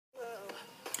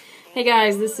Hey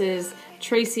guys, this is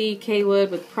Tracy K.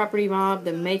 Wood with Property Mob,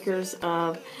 the makers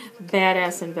of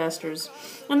Badass Investors.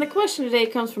 And the question today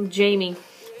comes from Jamie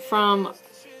from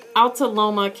Alta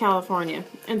Loma, California.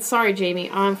 And sorry,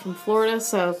 Jamie, I'm from Florida,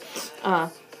 so I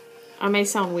may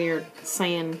sound weird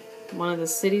saying one of the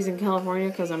cities in California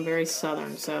because I'm very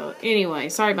southern. So anyway,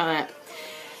 sorry about that.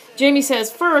 Jamie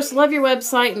says, first, love your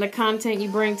website and the content you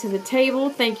bring to the table.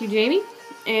 Thank you, Jamie.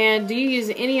 And do you use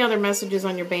any other messages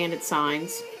on your Bandit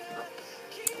Signs?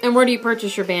 And where do you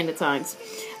purchase your Bandit Signs?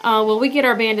 Well, we get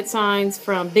our Bandit Signs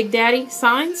from Big Daddy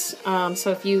Signs. So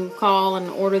if you call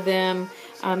and order them,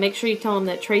 make sure you tell them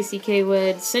that Tracy K.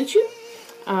 Wood sent you,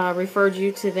 referred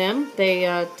you to them.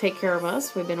 They take care of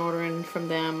us. We've been ordering from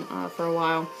them for a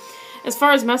while. As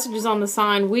far as messages on the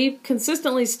sign, we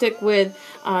consistently stick with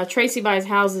Tracy Buys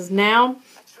Houses Now,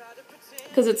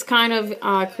 because it's kind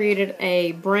of created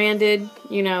a branded,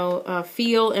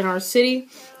 feel in our city.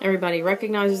 Everybody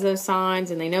recognizes those signs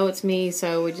and they know it's me,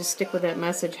 so we just stick with that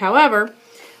message. However,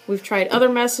 we've tried other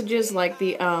messages like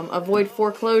the avoid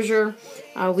foreclosure,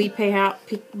 we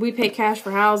pay cash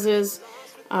for houses,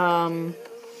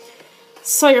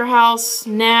 sell your house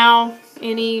now,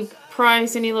 any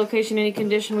price, any location, any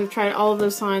condition. We've tried all of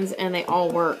those signs and they all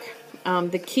work.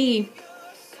 The key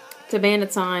to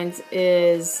Bandit Signs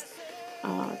is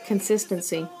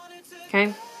consistency.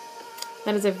 Okay,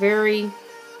 that is a very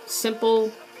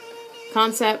simple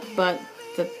concept, but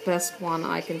the best one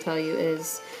I can tell you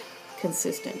is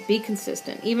consistent. Be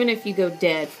consistent. Even if you go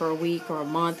dead for a week or a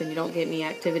month and you don't get any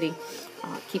activity,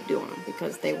 keep doing them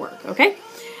because they work. Okay.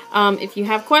 If you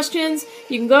have questions,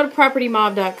 you can go to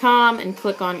propertymob.com and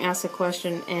click on Ask a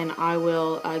Question, and I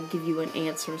will give you an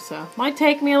answer. So it might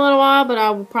take me a little while, but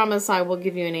I will promise I will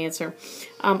give you an answer.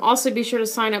 Also, be sure to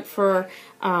sign up for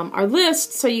our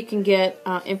list so you can get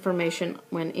information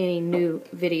when any new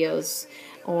videos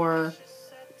or,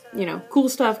 cool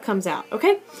stuff comes out.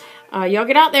 Okay? Y'all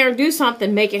get out there and do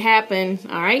something. Make it happen.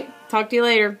 All right? Talk to you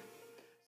later.